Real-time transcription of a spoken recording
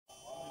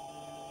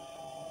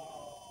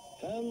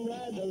Come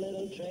ride the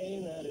little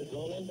train that is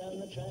rolling down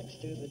the tracks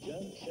to the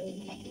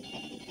junction.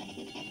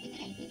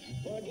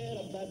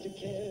 Forget about your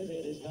cares,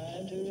 it is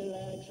time to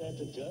relax at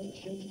the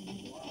junction.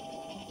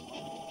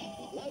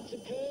 Lots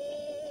of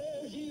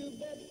curves, you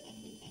bet,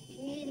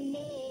 even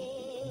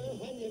more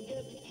when you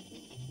get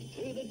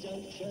to the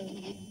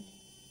junction.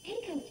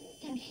 Petticoat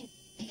Junction.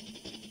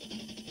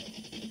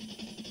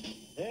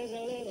 There's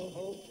a little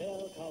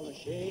hotel called the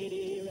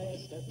Shady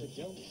Rest at the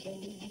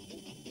junction.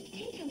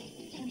 Petticoat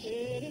Junction.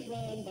 It is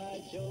run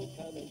by Joe.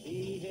 Come and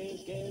be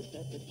his guest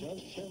at the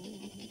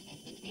junction.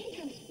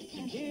 Petticoat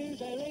Junction.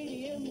 Here's our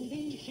lady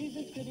MD. She's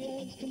as pretty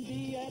as can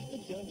be at the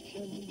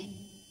junction.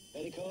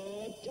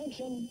 Petticoat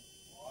Junction.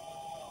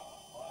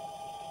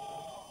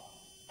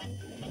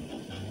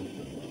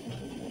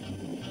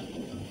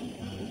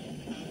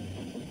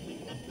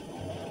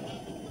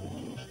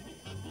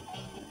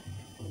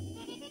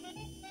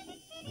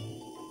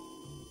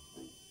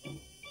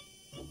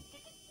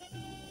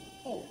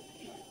 Oh,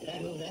 did I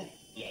move that?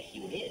 Yes,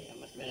 you did. That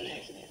must have been an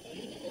accident.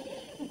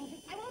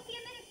 I won't be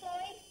a minute,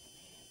 Floyd.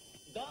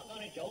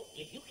 Doggone it, Joe.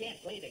 If you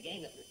can't play the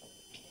game that...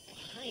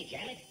 Hi,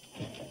 Janet.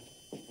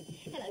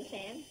 Hello,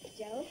 Sam.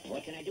 Joe.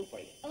 What can I do for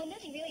you? Oh,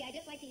 nothing really. I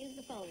just like to use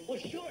the phone. Well,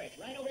 sure. It's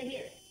right over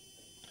here.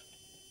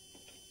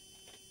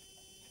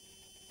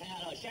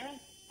 Hello, Sarah.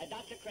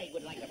 Dr. Craig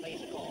would like to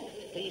place a call.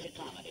 Please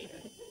accommodate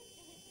her.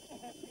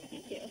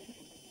 Thank you.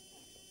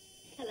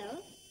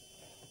 Hello?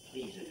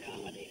 Please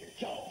accommodate her.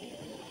 Joe.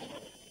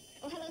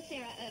 Oh, hello,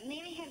 Sarah. May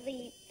I have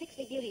the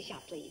Pixley Beauty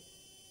Shop, please?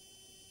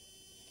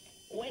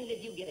 When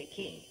did you get a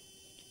king?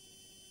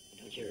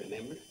 Don't you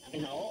remember?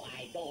 No,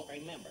 I don't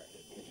remember.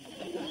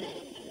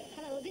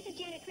 Hello, this is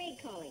Janet Craig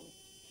calling.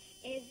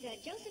 Is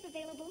Joseph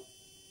available?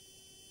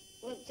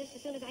 Well, just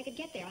as soon as I could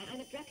get there. I'm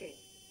at Drucker's.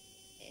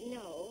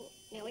 No,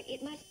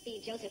 it must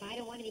be Joseph. I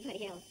don't want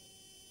anybody else.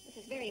 This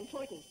is very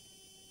important.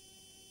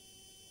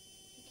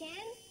 You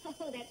can?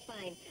 Oh, that's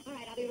fine. All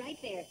right, I'll be right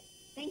there.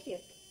 Thank you.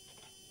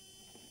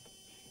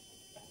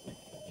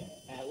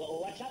 Well,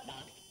 what's up,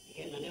 Doc? You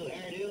getting a new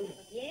hairdo?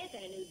 Yes,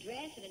 and a new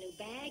dress, and a new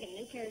bag, and a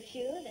new pair of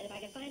shoes, and if I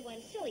can find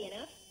one silly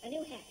enough, a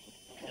new hat.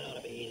 That ought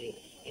to be easy.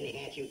 Any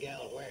hat you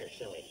gals wear is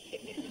silly.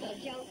 Oh,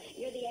 Joe,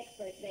 you're the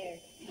expert there.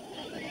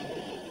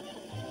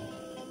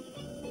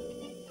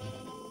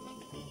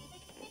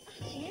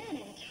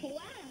 Janet,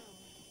 wow.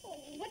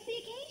 What's the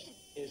occasion?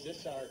 Is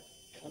this our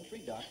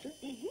country doctor?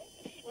 Mm-hmm.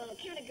 Well,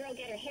 can't a girl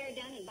get her hair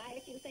done and buy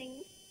a few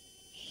things?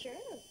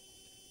 Sure.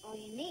 All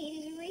you need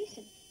is a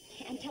reason.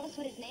 And tell us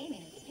what his name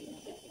is.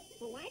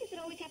 Well, why does it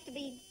always have to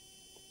be...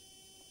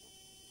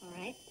 All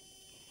right.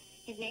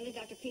 His name is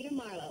Dr. Peter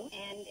Marlowe,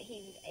 and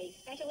he's a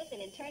specialist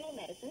in internal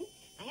medicine.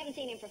 I haven't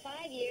seen him for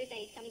 5 years, and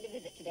he's coming to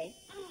visit today.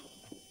 Oh,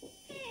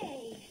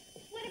 hey,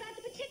 what about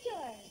the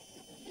particulars?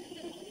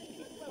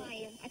 Well,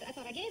 I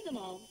thought I gave them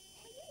all.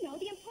 Well, you know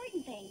the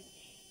important things.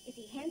 Is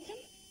he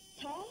handsome,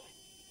 tall,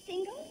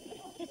 single?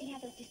 Does he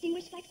have those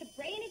distinguished flecks of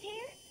gray in his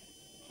hair?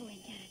 Oh, and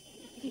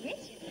is he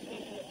rich?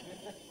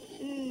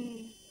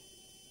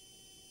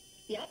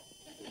 Yep.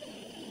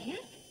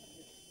 Yep.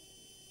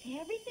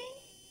 Everything?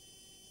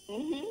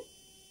 Mm-hmm.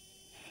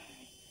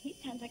 He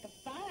sounds like a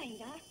fine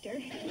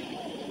doctor.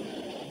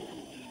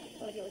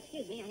 Well, if you'll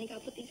excuse me, I think I'll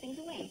put these things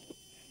away.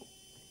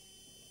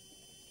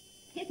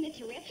 Isn't it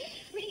terrific?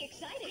 Pretty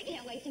excited. I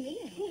can't wait to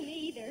meet him. Me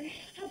either.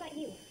 How about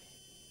you?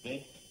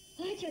 Me?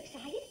 Well, aren't you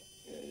excited?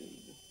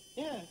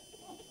 Yeah.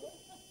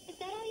 Is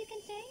that all you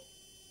can say?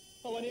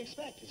 Well, what do you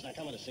expect? He's not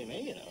coming to see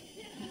me, you know.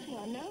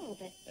 Well, no,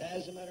 but...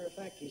 As a matter of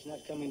fact, he's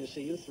not coming to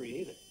see you three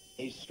either.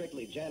 He's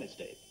strictly Janet's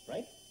date,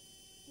 right?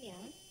 Yeah.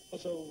 Well,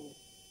 so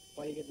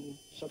why are you getting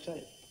so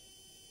excited?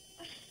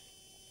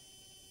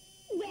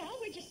 Well,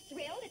 we're just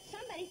thrilled that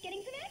somebody's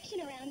getting some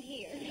action around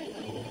here.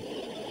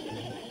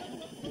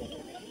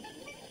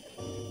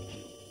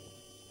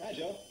 Hi,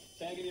 Joe.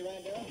 Sam give you a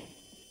ride down?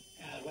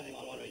 I was waiting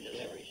on one of his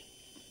deliveries.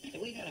 Hey,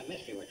 we got a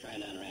mystery we're trying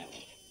to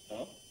unravel.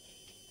 Oh?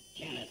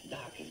 Janet's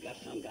doc has got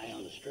some guy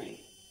on the string.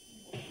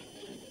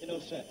 You know,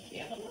 sense.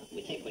 Yeah,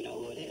 we think we know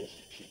who it is.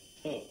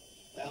 Who?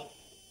 Well,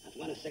 that's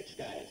one of 6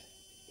 guys.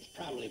 He's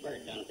probably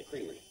Bird down at the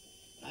creamery.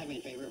 I'm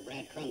in favor of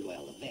Brad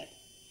Crundwell, the vet.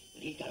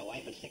 But he's got a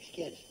wife and 6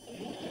 kids.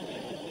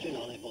 But you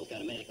know, they both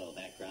got a medical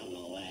background and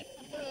all that.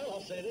 Well,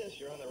 I'll say this.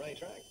 You're on the right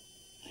track.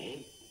 I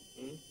am?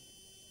 Hmm?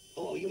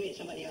 Oh, you mean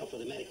somebody else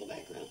with a medical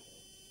background?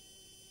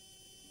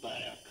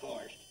 But of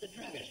course, the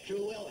druggist,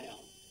 True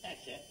Wilhelm.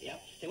 That's it,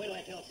 yep. Say, wait till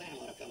I tell Sam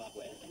what I've come up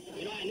with.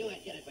 You know, I knew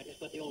I'd get it if I just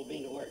put the old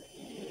bean to work.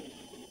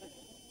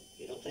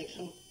 You don't think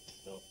so?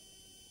 No.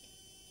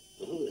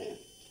 Well, who then?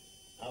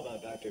 How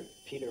about Dr.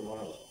 Peter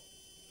Marlowe?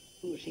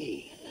 Who's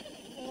he?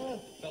 A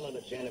fellow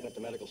that Janet went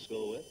to medical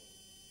school with.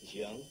 He's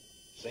young,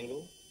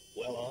 single,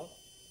 well off.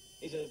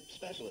 He's a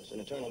specialist in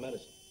internal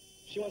medicine.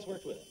 She once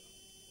worked with him.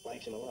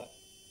 Likes him a lot.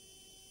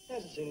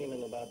 Hasn't seen him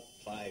in about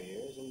 5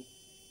 years, and,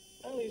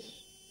 well, he's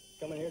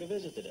coming here to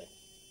visit today.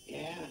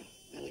 Yeah,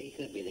 well, he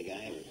could be the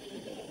guy.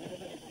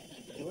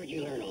 Hey, where'd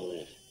you learn all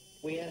this?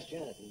 We asked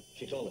Janet, and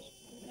she told us.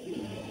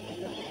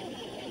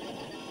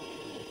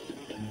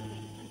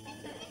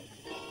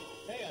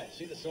 Hey, guys.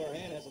 See, the sore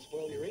hand hasn't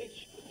spoiled your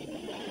reach.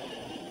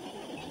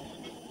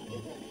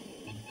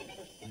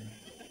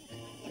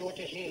 Wonder what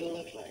this eagle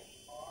looks like.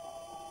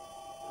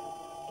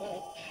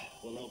 Well,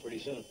 we'll know pretty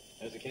soon.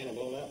 There's the cannon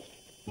blown out.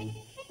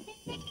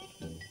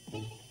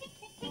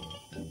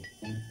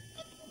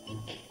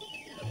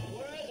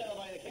 Where is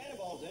everybody? The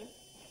cannonball's in.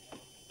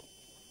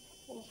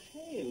 Well,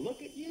 hey,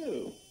 look at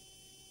you.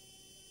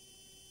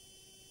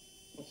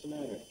 What's the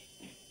matter?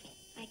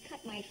 I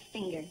cut my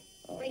finger,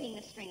 breaking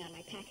the string on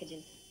my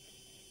packages.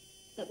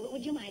 Look,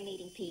 would you mind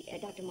meeting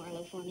Dr.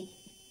 Marlowe for me?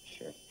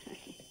 Sure.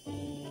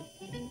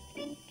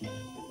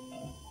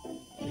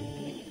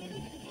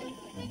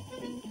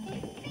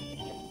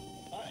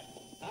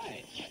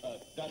 Hi.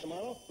 Dr.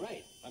 Marlowe?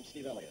 Right. I'm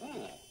Steve Elliott.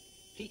 Ah,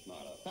 Pete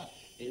Marlowe. Huh.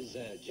 Is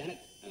Janet,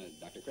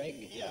 Dr.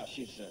 Craig? Yeah,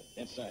 she's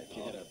inside. She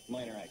had a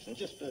minor accident.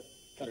 Just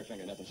cut her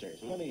finger, nothing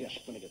serious. Let me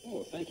get...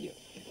 Oh, thank you.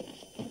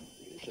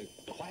 It's a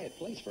quiet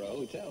place for a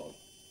hotel.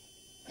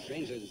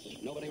 Strange there's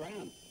nobody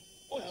around.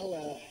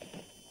 Well,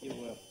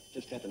 you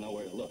just have to know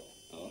where to look.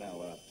 Oh.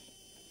 Now,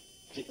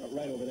 see,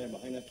 right over there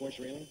behind that porch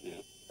railing?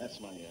 Yeah. That's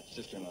my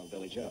sister-in-law,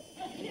 Billy Joe.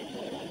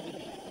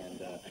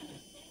 And,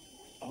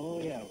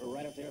 oh, yeah, we're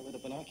right up there with the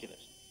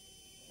binoculars.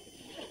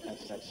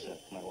 That's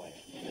my wife.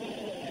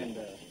 And,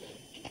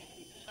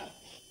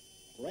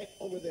 right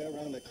over there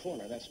around the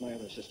corner, that's my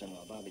other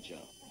sister-in-law, Bobby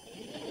Joe.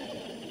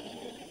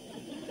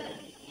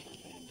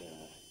 And,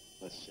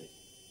 let's see.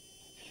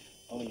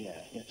 Oh,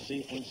 yeah.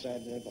 See,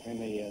 inside there,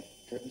 behind the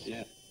curtains?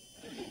 Yeah.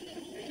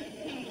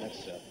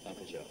 That's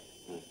Uncle Joe.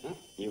 Uh-huh.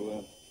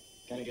 You,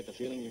 kind of get the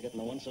feeling you're getting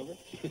the once-over?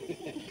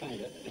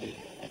 Kind of.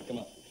 Come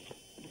on.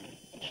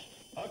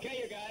 Okay,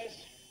 you guys.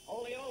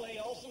 Ole,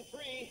 Olsen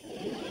free.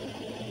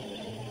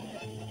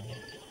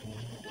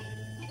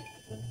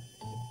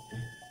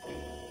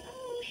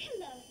 Oh,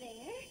 hello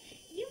there.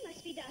 You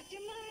must be Dr.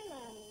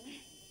 Marlowe.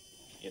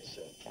 It's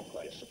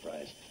quite a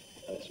surprise.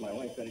 It's my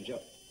wife, Betty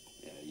Joe.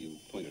 Yeah, you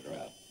pointed her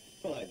out.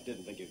 Well, I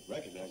didn't think you'd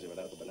recognize her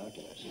without the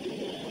binoculars.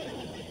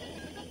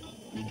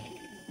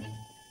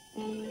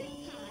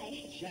 Hi.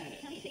 Janet.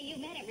 I see you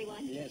met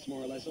everyone. Yes,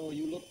 more or less. Oh,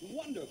 you look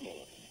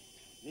wonderful.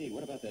 Hey,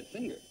 what about that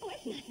finger? Oh,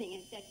 it's nothing.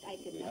 It's just I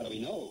didn't How know. do we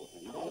know?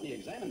 Let me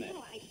examine that.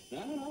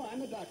 No, No, I'm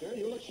the doctor.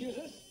 You'll excuse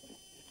us.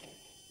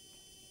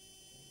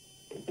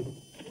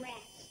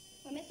 Rats.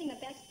 We're missing the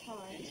best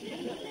part.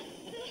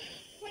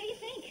 What do you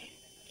think?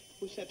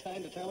 Who's had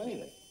time to tell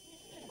anything?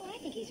 Oh, I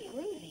think he's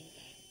groovy.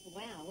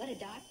 Wow, what a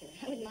doctor.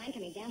 I wouldn't mind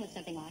coming down with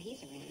something while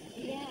he's around.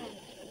 Yeah,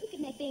 you could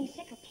make being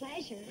sick a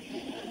pleasure.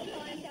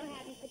 Oh, I'm so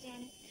happy for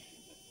Janet.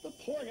 The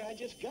poor guy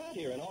just got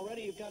here, and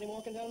already you've got him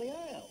walking down the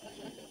aisle.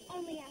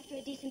 Only after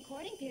a decent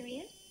courting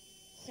period.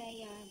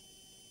 Say,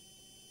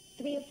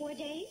 3 or 4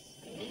 days.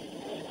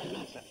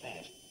 Not so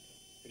fast.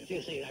 There's a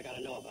few things I got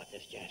to know about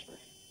this Jasper.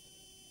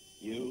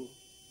 You?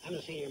 I'm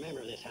the senior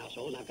member of this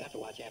household, and I've got to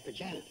watch after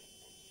Janet.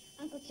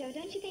 Uncle Joe,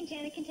 don't you think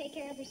Janet can take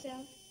care of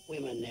herself?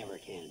 Women never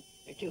can.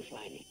 They're too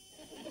flighty.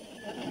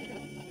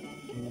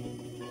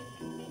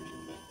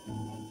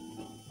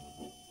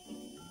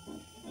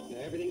 Yeah,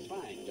 everything's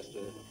fine. Just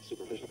a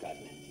superficial cut.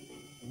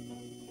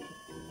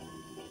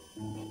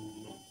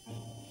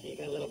 You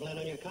got a little blood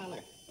on your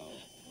collar. Oh.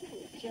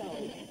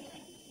 Joe.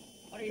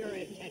 What are your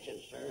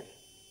intentions, sir?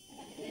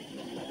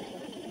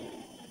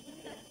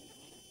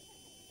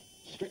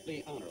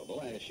 Strictly honorable,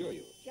 I assure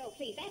you. Joe,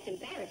 please, that's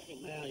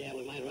embarrassing. Well, yeah,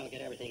 we might as well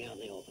get everything out in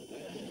the open.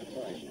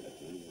 All right, Janet.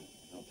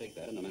 I'll take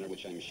that in the manner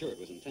which I'm sure it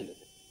was intended.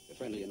 A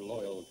friendly and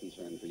loyal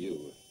concern for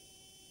you.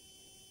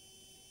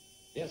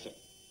 Yes, sir.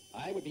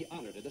 I would be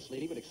honored if this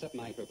lady would accept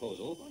my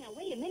proposal. Oh, now,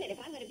 wait a minute. If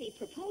I'm going to be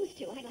proposed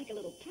to, I'd like a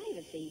little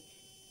privacy.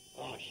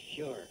 Oh,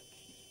 sure.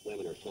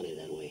 Women are funny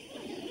that way.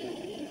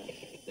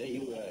 Hey,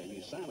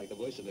 you sound like the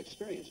voice of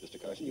experience, Mr.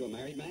 Carson. You a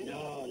married man?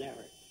 No,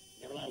 never.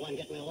 Never let one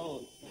get me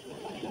alone.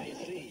 I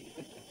see.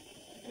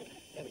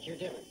 Yeah, but you're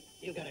different.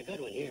 You got a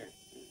good one here.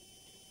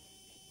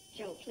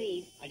 Joe,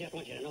 please. I just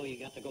want you to know you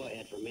got the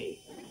go-ahead from me.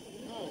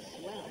 Oh,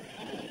 swell.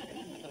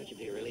 Thought you'd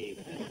be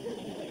relieved.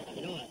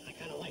 You know what? I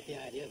kind of like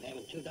the idea of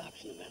having 2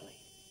 docs in the valley.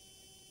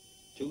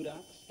 2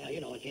 docs? Yeah,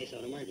 you know, in case of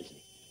an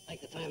emergency.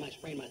 Like the time I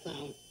sprained my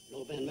thumb,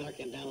 old Ben Miller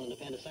came down with an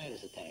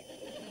appendicitis attack.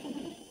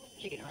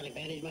 She could hardly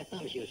bandage my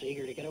thumb. She was so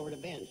eager to get over to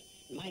Ben's.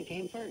 And mine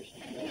came first.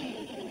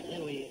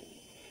 Then we...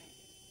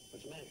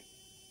 What's the matter?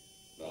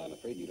 Well, I'm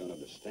afraid you don't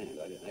understand.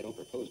 I don't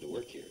propose to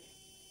work here.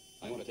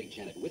 I want to take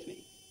Janet with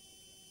me.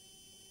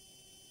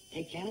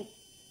 Take Janet?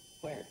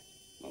 Where?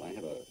 Well, I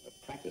have a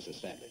practice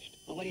established.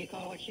 Well, what do you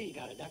call what she's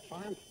got, a duck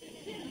farm?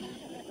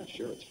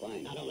 Sure, it's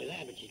fine. Not only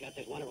that, but she's got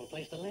this wonderful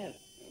place to live.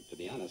 To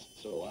be honest,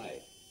 so do I.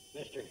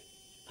 Mister,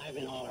 I've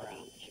been all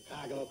around.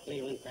 Chicago,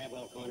 Cleveland,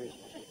 Crabwell Corners.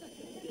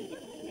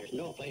 And there's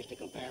no place to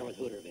compare with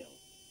Hooterville.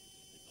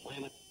 The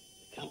climate,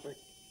 the comfort,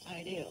 it's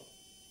ideal.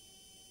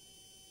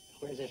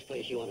 Where's this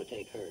place you want to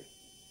take her?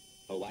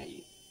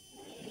 Hawaii.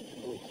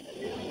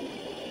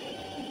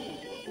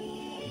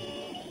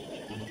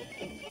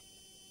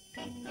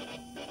 I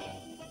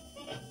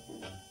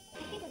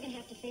think we're going to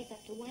have to face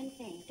up to one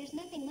thing. There's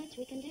nothing much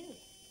we can do.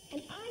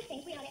 And I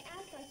think we ought to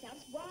ask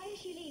ourselves, why is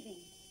she leaving?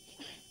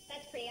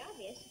 That's pretty obvious.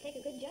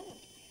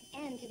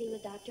 to be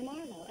with Dr.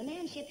 Marlowe, a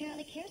man she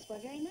apparently cares for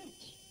very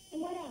much.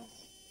 And what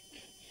else?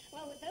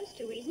 Well, with those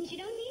two reasons, you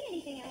don't need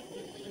anything else.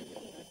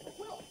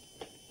 Well,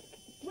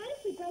 what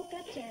if we broke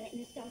up, Janet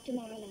and this Dr.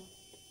 Marlowe?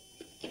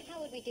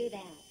 How would we do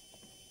that?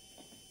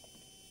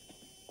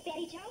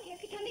 Betty Jo here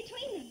could come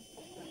between them.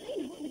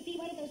 You know, it would be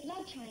one of those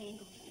love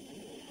triangles.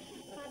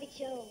 Bobby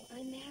Joe,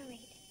 I'm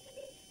married.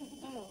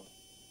 Oh,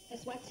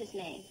 that's what's his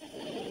name?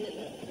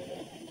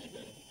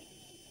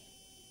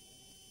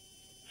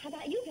 How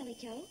about you, Billy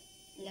Joe?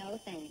 No,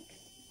 thanks.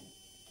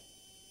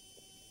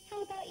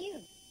 How about you?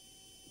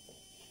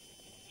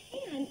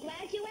 Hey, I'm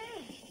glad you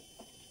asked.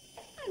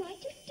 I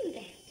might just do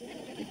that.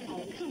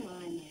 Oh, come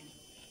on now.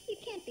 You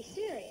can't be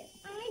serious.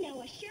 I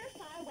know a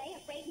surefire way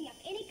of breaking up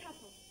any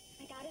couple.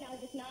 I got it out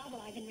of this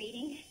novel I've been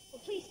reading.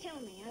 Well, please tell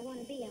me. I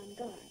want to be on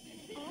guard.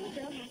 All a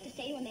girl has to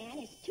say to a man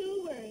is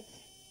 2 words.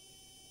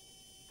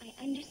 I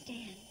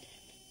understand.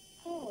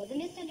 Oh, the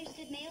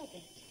misunderstood male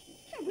bit.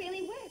 It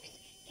really works.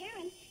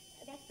 Karen,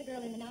 that's the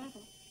girl in the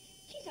novel.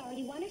 She's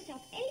already won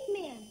herself 8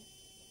 men.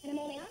 And I'm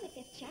only on the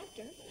 5th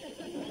chapter.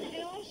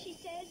 And all she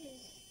says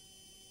is,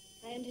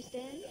 I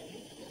understand.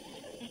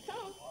 That's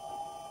all.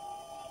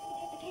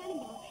 There's the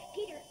cannonball.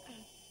 Peter,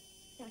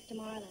 Dr.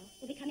 Marlowe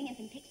will be coming in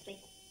from Pixley.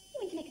 He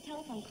went to make a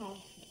telephone call.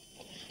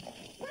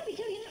 Bobby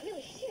Joe, you're not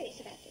really serious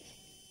about this.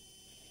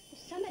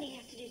 Well, somebody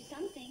has to do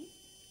something.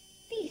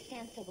 Be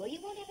sensible. You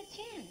won't have a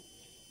chance.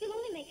 You'll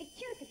only make a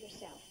jerk of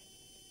yourself.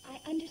 I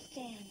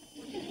understand.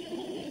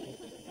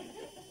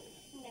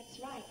 Well, that's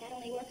right. That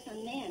only works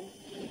on men.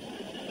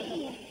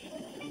 Here.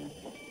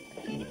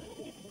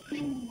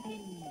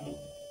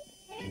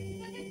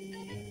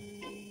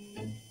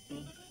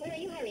 Where are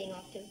you hurrying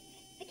off to?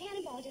 The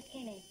cannonball just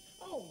came in.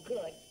 Oh,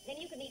 good. Then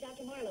you can meet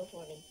Dr. Marlowe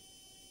for me.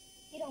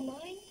 You don't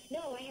mind?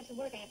 No, I have some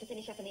work I have to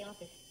finish up in the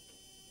office.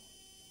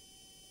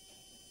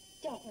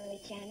 Don't worry,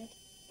 Janet.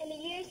 In the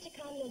years to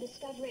come, you'll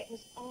discover it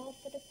was all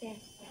for the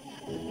best.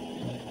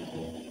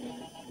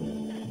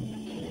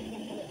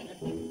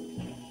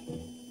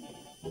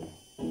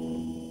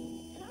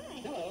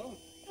 Hi. Hello.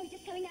 I was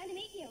just coming down to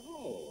meet you.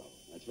 Oh,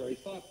 that's very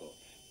thoughtful.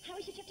 How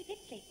was your trip to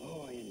Pixley?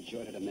 Oh, I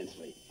enjoyed it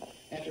immensely.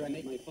 After I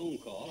made my phone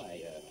call,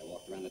 I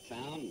walked around the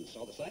town and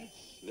saw the sights,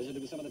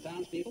 visited with some of the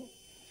townspeople.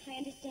 I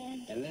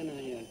understand. And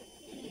then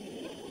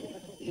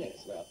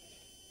yes, well,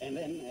 and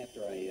then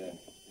after I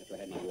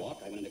had my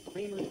walk, I went into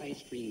Kramer's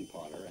Ice Cream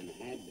Parlor and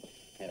had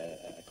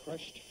a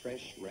crushed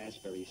fresh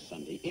raspberry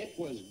sundae. It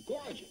was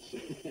gorgeous.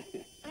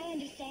 I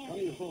understand.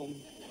 Coming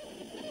home,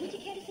 Would you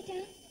care to sit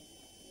down?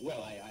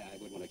 well, I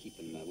would want to keep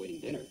them waiting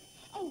dinner.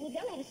 Oh, well,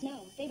 they'll let us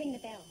know. They ring the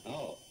bell.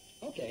 Oh,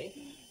 okay.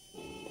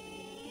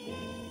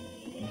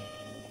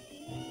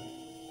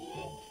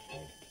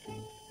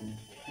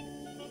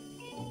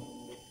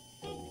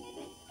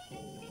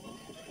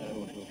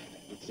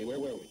 Let's see, where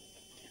were we?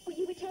 Oh,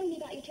 you were telling me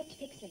about your trip to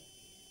Pixley.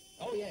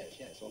 Oh, yes.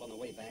 Well, on the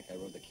way back, I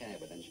rode the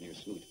cab with Engineer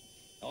Smoot.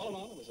 All in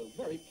all, it was a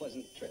very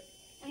pleasant trip.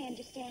 I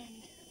understand.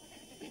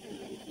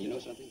 You know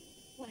something?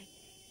 What?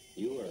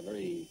 You are a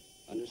very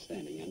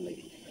understanding young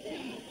lady.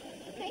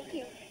 Thank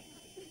you.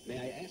 May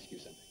I ask you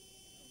something?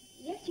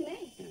 Yes, you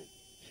may. Yeah.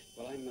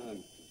 Well,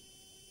 I'm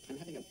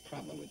having a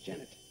problem with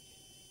Janet.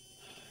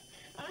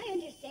 I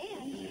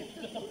understand.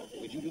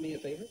 Would you do me a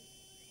favor?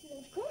 Well,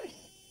 of course.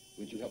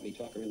 Would you help me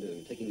talk her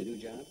into taking the new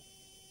job?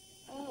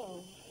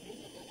 Oh.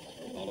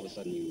 All of a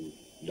sudden, you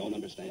don't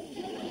understand?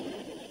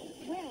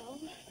 Well,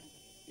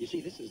 You see,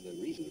 this is the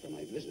reason for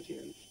my visit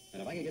here.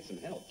 And if I could get some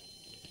help,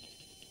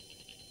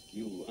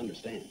 you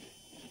understand.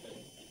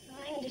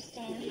 I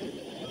understand.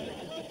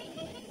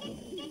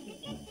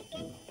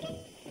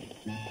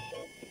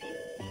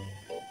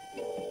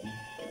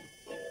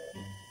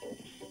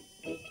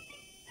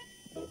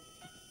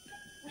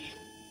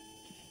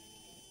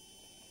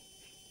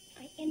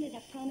 I ended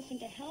up promising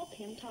to help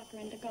him talk her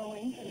into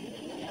going.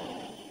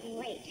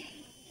 Great.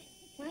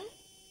 Well,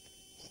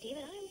 Steve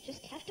and I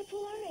just have to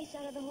pull our ace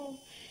out of the hole.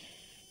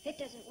 If it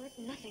doesn't work,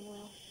 nothing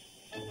will.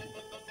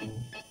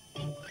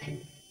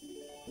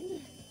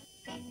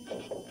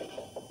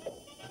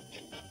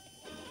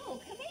 Oh,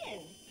 come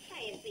in.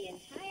 Hi, it's the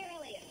entire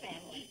Elliott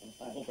family.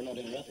 I hope we're not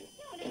interrupting.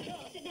 No,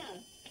 no, sit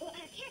down. Well,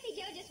 Kathy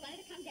Jo just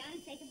wanted to come down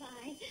and say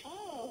goodbye.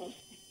 Oh,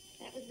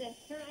 that was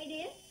her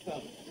idea?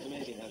 Well, it's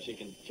amazing how she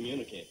can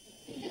communicate.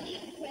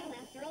 Well,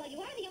 after all, you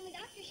are the only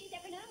doctor she's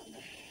ever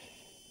known.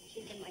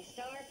 She's been my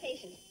star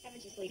patient,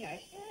 haven't you,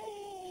 sweetheart?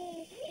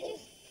 I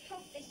just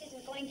hope this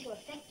isn't going to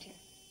affect her.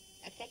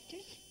 Affect her?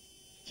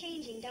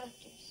 Changing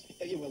doctors.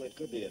 Yeah, well, it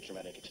could be a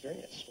traumatic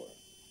experience for her.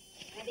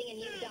 Having a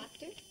new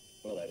doctor?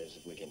 Well, that is,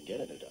 if we can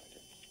get a new doctor.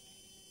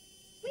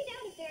 We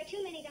doubt if there are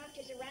too many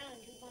doctors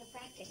around who want to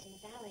practice in the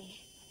valley.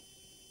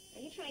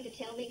 Are you trying to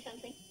tell me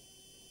something?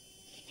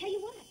 Tell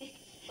you what.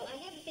 Well, I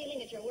have a feeling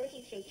that you're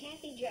working through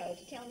Kathy Jo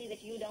to tell me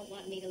that you don't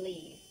want me to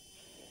leave.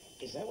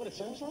 Is that what it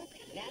sounds like?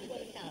 That's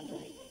what it sounds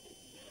like.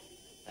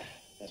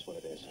 That's what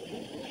it is.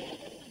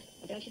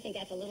 Well, don't you think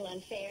that's a little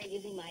unfair,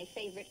 using my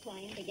favorite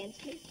client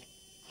against me?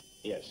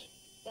 Yes.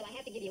 Well, I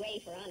have to give you A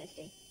for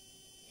honesty.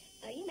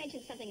 You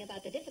mentioned something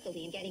about the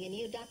difficulty in getting a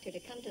new doctor to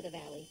come to the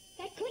valley.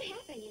 That could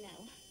happen, you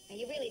know. Now,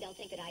 you really don't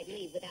think that I'd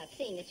leave without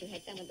seeing that you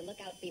had someone to look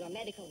out for your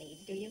medical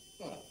needs, do you?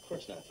 Well, of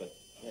course not, but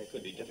it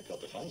could be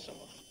difficult to find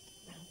someone.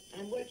 Well,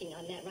 I'm working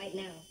on that right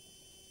now.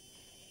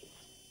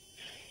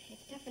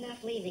 It's tough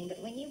enough leaving, but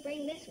when you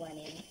bring this one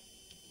in...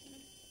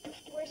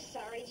 We're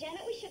sorry,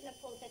 Janet. We shouldn't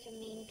have pulled such a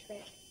mean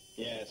trick.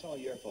 Yeah, it's all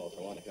your fault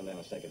for wanting to come down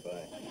and say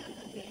goodbye.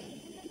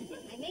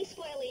 I may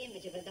spoil the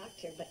image of a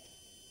doctor, but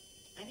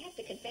I have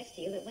to confess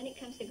to you that when it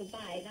comes to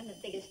goodbyes, I'm the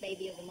biggest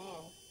baby of them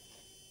all.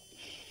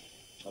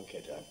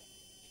 Okay, Doc.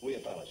 We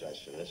apologize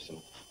for this,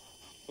 and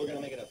we're going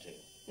to make it up to you.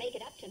 Make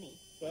it up to me.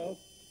 Well,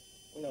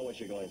 we know what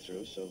you're going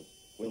through, so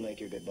we'll make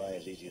your goodbye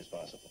as easy as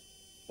possible.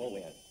 Won't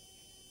we, honey?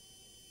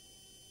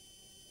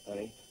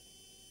 Honey?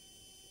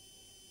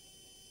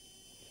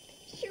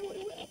 Sure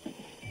we will.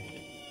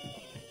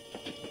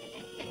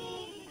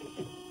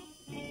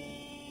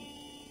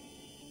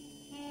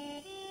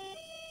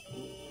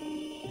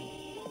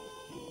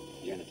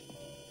 Janet,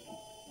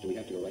 do we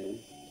have to go right in?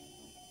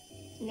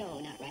 No,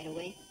 not right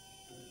away.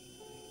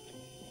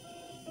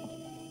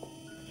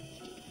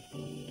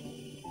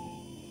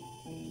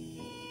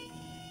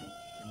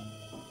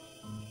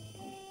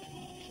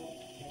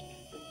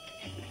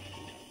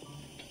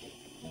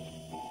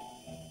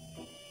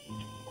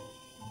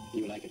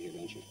 You like it here,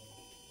 don't you?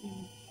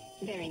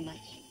 Very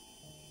much.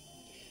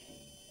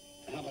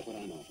 How about what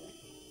I'm offering?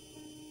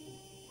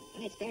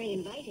 Well, it's very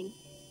inviting.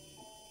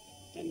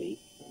 And me?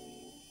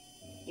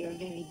 You're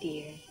very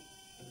dear.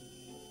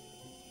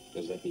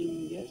 Does that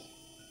mean yes?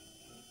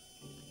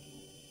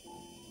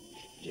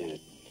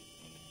 Janet,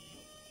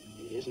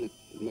 isn't it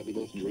what we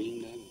both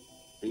dreamed of?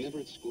 Remember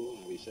at school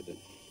how we said that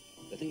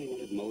the thing we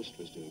wanted most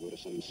was to go to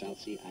some South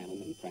Sea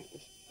island and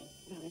practice?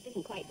 Well, this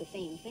isn't quite the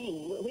same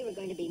thing. We were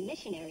going to be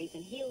missionaries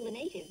and heal the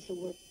natives who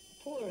were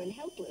poor and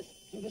helpless.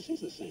 Well, this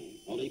is the same,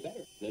 only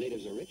better. The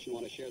natives are rich and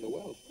want to share the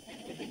wealth.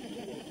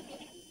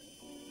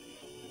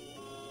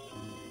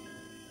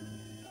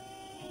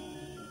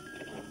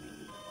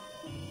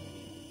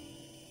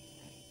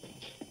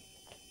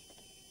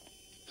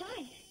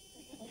 Hi.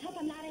 I hope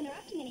I'm not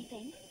interrupting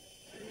anything.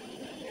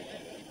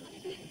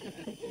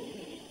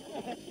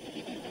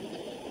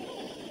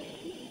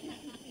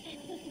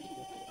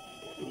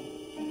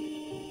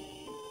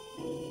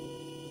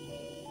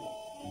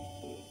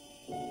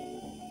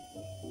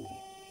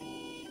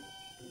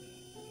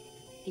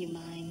 Do you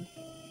mind?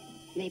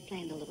 They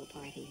planned a little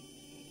party,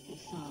 and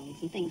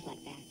songs and things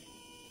like that.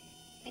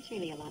 It's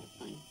really a lot of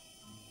fun.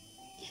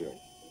 Sure.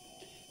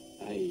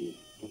 I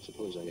don't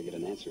suppose I could get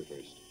an answer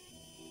first.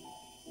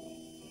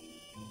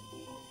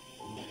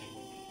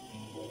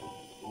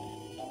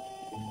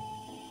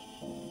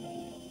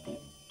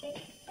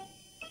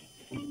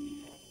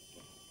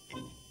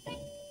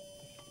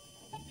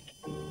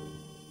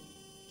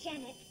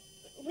 Janet,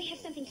 we have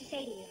something to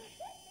say to you.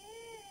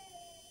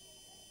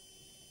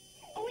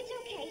 Oh, it's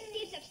okay.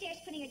 Steve's upstairs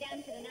putting her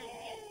down for the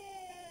night.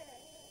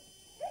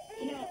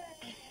 You know,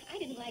 I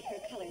didn't like her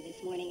color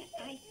this morning.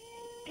 I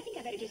think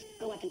I better just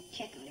go up and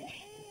check on her.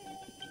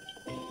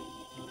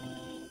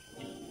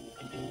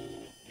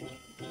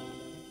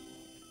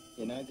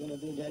 You're not going to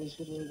be Daddy's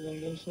good little girl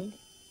and go to sleep?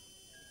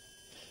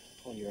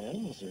 All your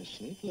animals are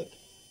asleep. Look.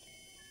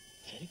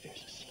 Teddy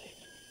Bear's asleep.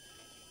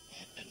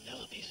 And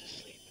Penelope's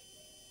asleep.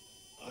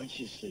 Aren't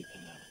you asleep,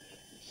 Penelope?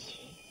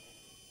 See?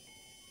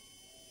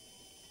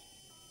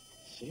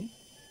 See?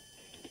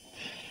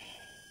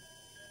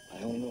 I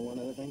only know one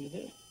other thing to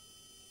do.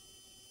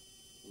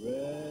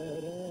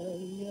 Red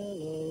and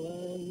yellow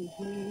and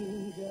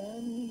pink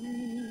and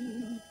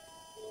green,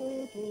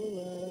 purple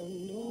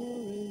and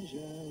orange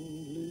and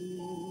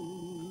blue.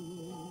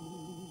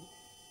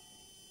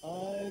 I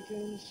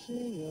can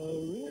sing a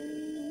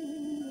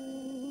rainbow,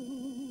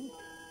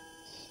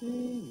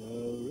 sing a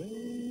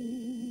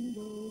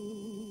rainbow,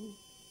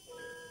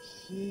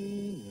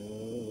 sing a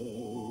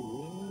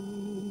rainbow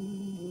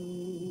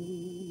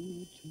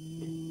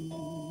too.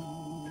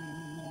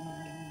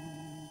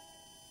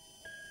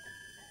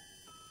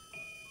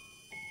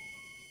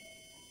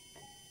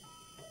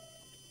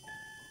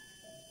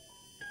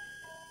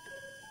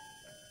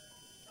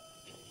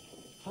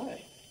 Hi.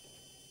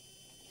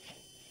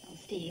 Oh,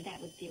 Steve,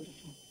 that was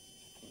beautiful.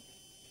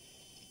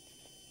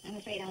 I'm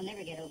afraid I'll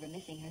never get over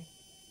missing her.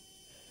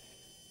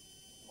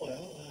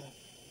 Well,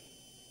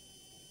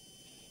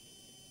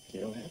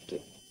 you don't have to.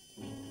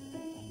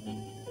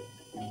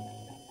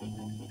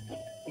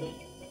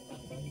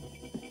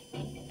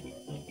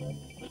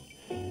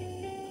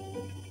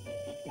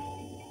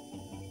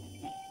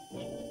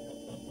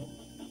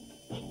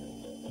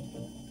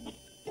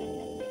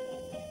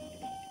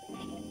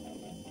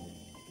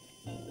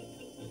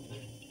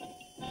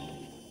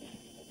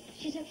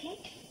 She's okay?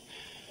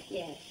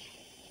 Yes.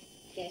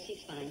 Yes,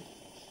 she's fine.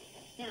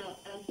 Now,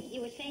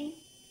 you were saying?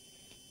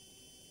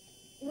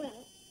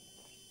 Well,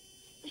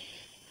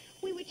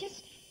 we were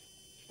just...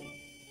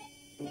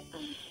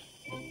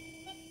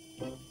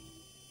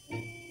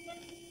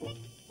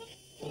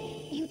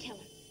 you tell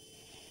her.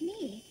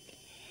 Me?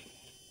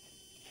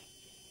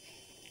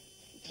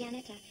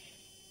 Janet,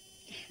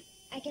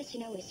 I guess you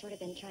know we've sort of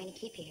been trying to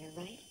keep you here,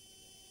 right?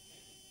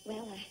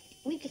 Well,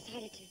 we've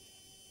decided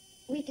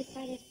we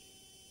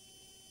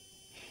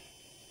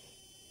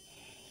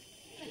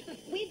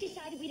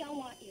don't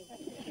want you.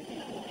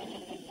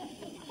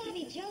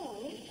 Bobby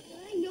Joe,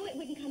 I knew it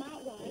wouldn't come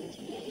out right.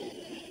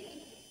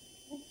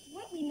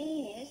 What we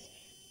mean is,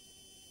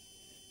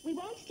 we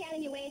won't stand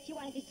in your way if you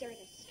want to desert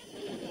us.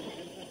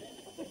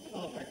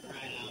 Oh, for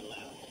crying out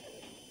loud.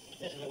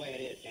 This is the way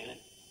it is,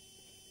 Janet.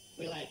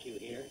 We like you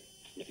here,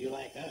 and if you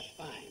like us,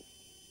 fine.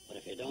 But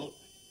if you don't,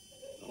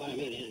 well, what I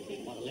mean is, if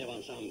you want to live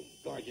on some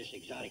gorgeous,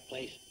 exotic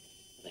place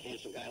with a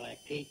handsome guy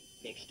like Pete,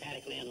 be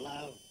ecstatically in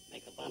love,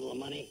 make a bundle of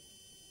money.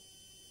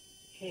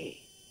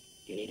 Hey,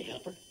 do you need a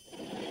helper?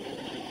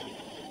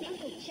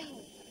 Uncle Joe.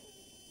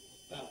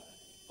 Well,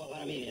 what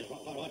I mean is,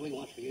 what we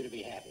want for you to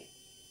be happy.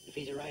 If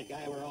he's the right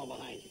guy, we're all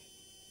behind you.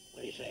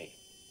 What do you say?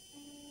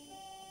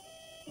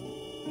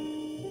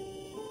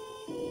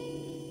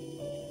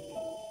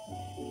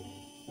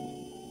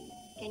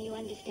 Can you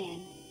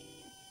understand?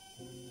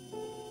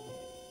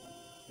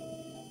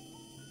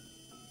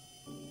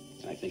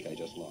 I think I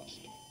just lost.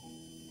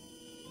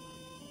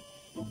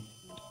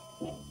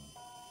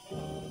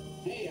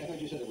 Hey, I heard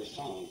you said there were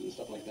songs and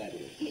stuff like that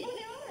here. Oh,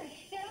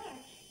 there are.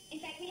 In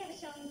fact, we have a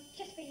song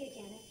just for you,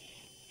 Janet.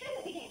 How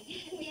about we dance? We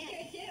sure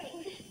do.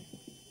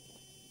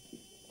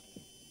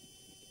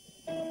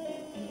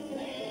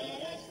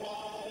 Let us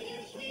call you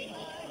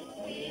sweetheart,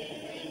 we're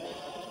in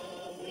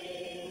love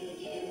with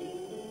you.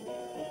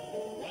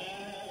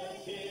 Let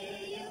us hear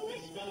you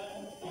whisper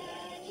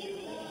that you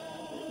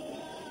love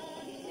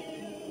us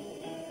too.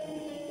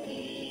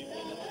 Keep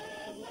the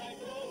love light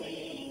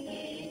glowing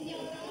in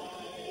your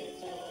eyes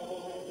so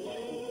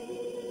blue.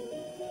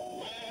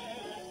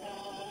 Let us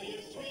call you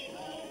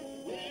sweetheart,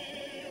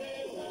 we're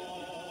in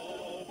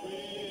love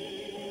with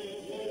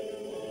you.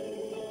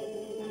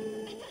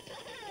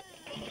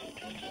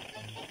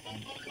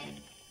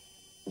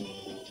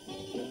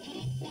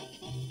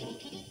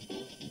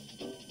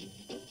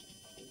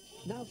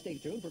 Now stay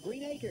tuned for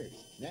Green Acres,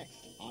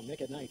 next on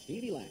Nick at Night's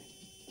TV Land.